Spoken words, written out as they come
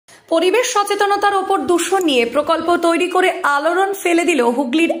পরিবেশ সচেতনতার ওপর দূষণ নিয়ে প্রকল্প তৈরি করে আলোড়ন ফেলে দিল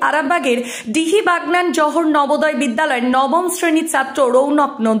হুগলির আরামবাগের ডিহি বাগনান জহর নবোদয় বিদ্যালয়ের নবম শ্রেণীর ছাত্র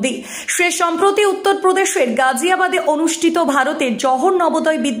রৌনক নন্দী। সে সম্প্রতি উত্তরপ্রদেশের গাজিয়াবাদে অনুষ্ঠিত ভারতের জহর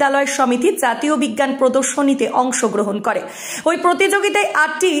নবোদয় বিদ্যালয় সমিতির জাতীয় বিজ্ঞান প্রদর্শনীতে অংশগ্রহণ করে। ওই প্রতিযোগিতায়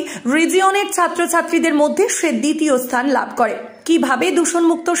 8টি রিজিয়নের ছাত্রছাত্রীদের মধ্যে সে দ্বিতীয় স্থান লাভ করে। কিভাবে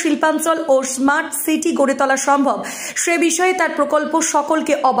দূষণমুক্ত শিল্পাঞ্চল ও স্মার্ট সিটি গড়ে তোলা সম্ভব সে বিষয়ে তার প্রকল্প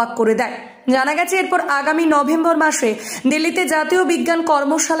সকলকে অবাক করে দেয়। জানা গেছে এরপর আগামী নভেম্বর মাসে দিল্লিতে জাতীয় বিজ্ঞান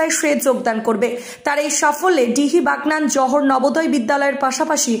কর্মশালায় সে যোগদান করবে। তার এই সাফল্যে ডিহি বাগনান জহর নবোদয় বিদ্যালয়ের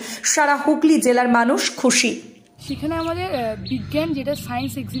পাশাপাশি সারা হুগলি জেলার মানুষ খুশি। সেখানে আমাদের বিজ্ঞান যেটা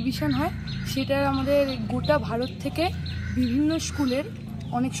সায়েন্স এক্সিবিশন হয়, সেটা আমাদের গোটা ভারত থেকে বিভিন্ন স্কুলের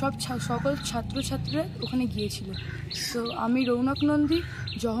অনেক সকল ছাত্রছাত্রীরা ওখানে গিয়েছিল। তো আমি রৌনক নন্দী,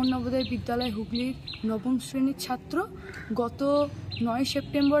 জহর নবোদয় বিদ্যালয় হুগলির নবম শ্রেণীর ছাত্র। গত 9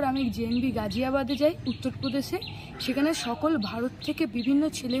 সেপ্টেম্বর আমি জেএনবি গাজিয়াবাদে যাই উত্তরপ্রদেশে। সেখানে সকল ভারত থেকে বিভিন্ন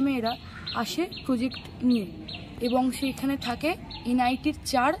ছেলেমেয়েরা আসে প্রজেক্ট নিয়ে, এবং সেখানে থাকে এনআইটির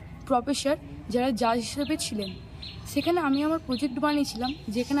 4 প্রফেসর যারা জাজ হিসেবে ছিলেন। সেখানে আমি আমার প্রজেক্ট বানিয়েছিলাম,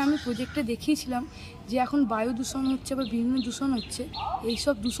 যেখানে আমি প্রজেক্টে দেখিয়েছিলাম যে এখন বায়ু দূষণ হচ্ছে বা বিভিন্ন দূষণ হচ্ছে,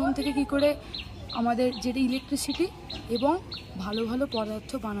 এইসব দূষণ থেকে কি করে আমাদের যেটা ইলেকট্রিসিটি এবং ভালো ভালো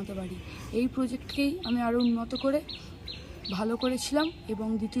পদার্থ বানাতে পারি। এই প্রজেক্টকেই আমি আরও উন্নত করে ভালো করেছিলাম এবং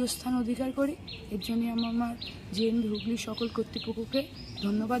দ্বিতীয় স্থান অধিকার করি। এর জন্য আমি আমার জেএনবি হুগলির সকল কর্তৃপক্ষকে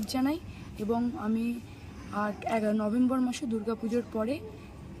ধন্যবাদ জানাই। এবং আমি 11 নভেম্বর মাসে দুর্গাপুজোর পরে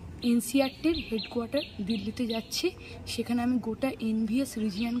এনসিআরটির হেডকোয়ার্টার দিল্লিতে যাচ্ছি। সেখানে আমি গোটা এনভিএস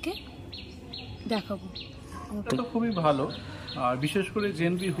রিজিয়নকে দেখাবো। এটা তো খুবই ভালো, আর বিশেষ করে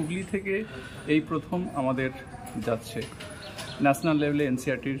জেএনবি হুগলি থেকে এই প্রথম আমাদের যাচ্ছে ন্যাশনাল লেভেলে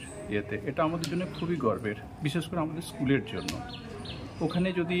এনসিআরটির ইয়েতে। এটা আমাদের জন্য খুবই গর্বের, বিশেষ করে আমাদের স্কুলের জন্য। ওখানে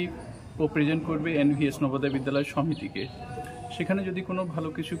যদি ও প্রেজেন্ট করবে এনভিএস নবোদয় বিদ্যালয় সমিতিকে, সেখানে যদি কোনো ভালো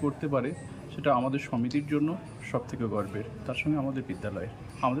কিছু করতে পারে, সেটা আমাদের সমিতির জন্য সবথেকে গর্বের, তার সঙ্গে আমাদের বিদ্যালয়,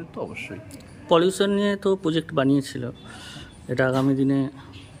 আমাদের তো অবশ্যই। পলিউশন নিয়ে তো প্রজেক্ট বানিয়েছিল, এটা আগামী দিনে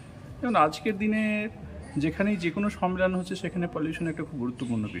যেমন আজকের দিনে যেখানেই যে কোনো সম্মেলন হচ্ছে, সেখানে পলিউশন একটা খুব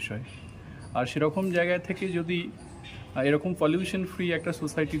গুরুত্বপূর্ণ বিষয়। আর সেরকম জায়গায় থেকে যদি এরকম পলিউশন ফ্রি একটা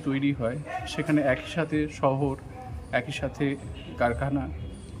সোসাইটি তৈরি হয়, সেখানে একই সাথে শহর, একই সাথে কারখানা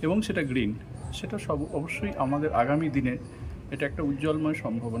এবং সেটা গ্রিন, সেটা সব অবশ্যই আমাদের আগামী দিনে এটা একটা উজ্জ্বলময়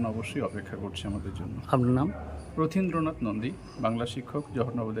সম্ভাবনা অবশ্যই অপেক্ষা করছে আমাদের জন্য। আপনার নাম? রথীন্দ্রনাথ নন্দী, বাংলা শিক্ষক,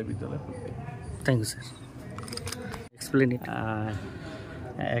 জহর নবোদয় বিদ্যালয় Hooghly. Thank you sir. Explain it.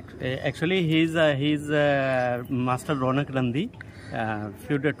 Actually, he's Master Ronak Nandi.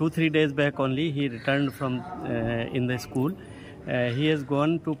 2-3 days back only he returned from in the school. He has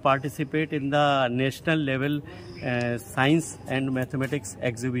gone to participate in the national level science and mathematics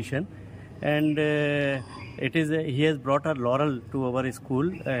exhibition, and he has brought a laurel to our school.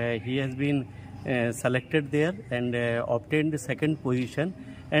 He has been selected there and obtained the 2nd position,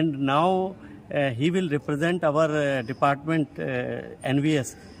 and now he will represent our department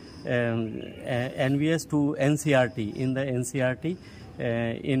NVS to NCRT in the NCRT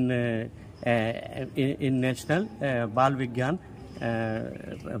in National Bal Vigyan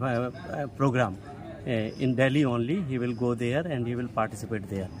program in Delhi only. He will go there and he will participate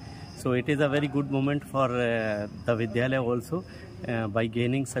there. So it is a very good moment for the Vidyalaya also by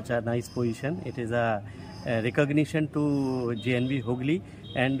gaining such a nice position. It is a recognition to JNB Hugli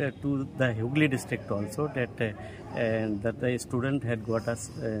and to the Hugli district also that the student had got us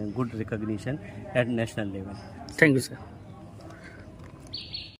good recognition at national level. Thank you, sir.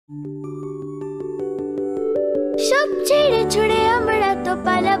 সব ছেড়ে ছুড়ে আমরা তো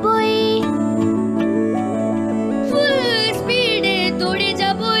পালাবই, ফুল স্পিডে দৌড়ে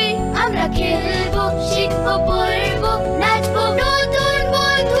যাবই। আমরা খেলবো, শিখবো, পড়বো, নাচবো, নতুন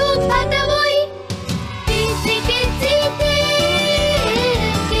বন্ধু পাতাবই।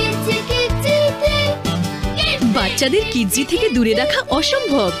 বাচ্চাদের কিডজি থেকে দূরে রাখা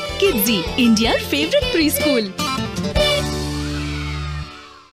অসম্ভব। কিডজি, ইন্ডিয়ার ফেভারিট প্রি স্কুল।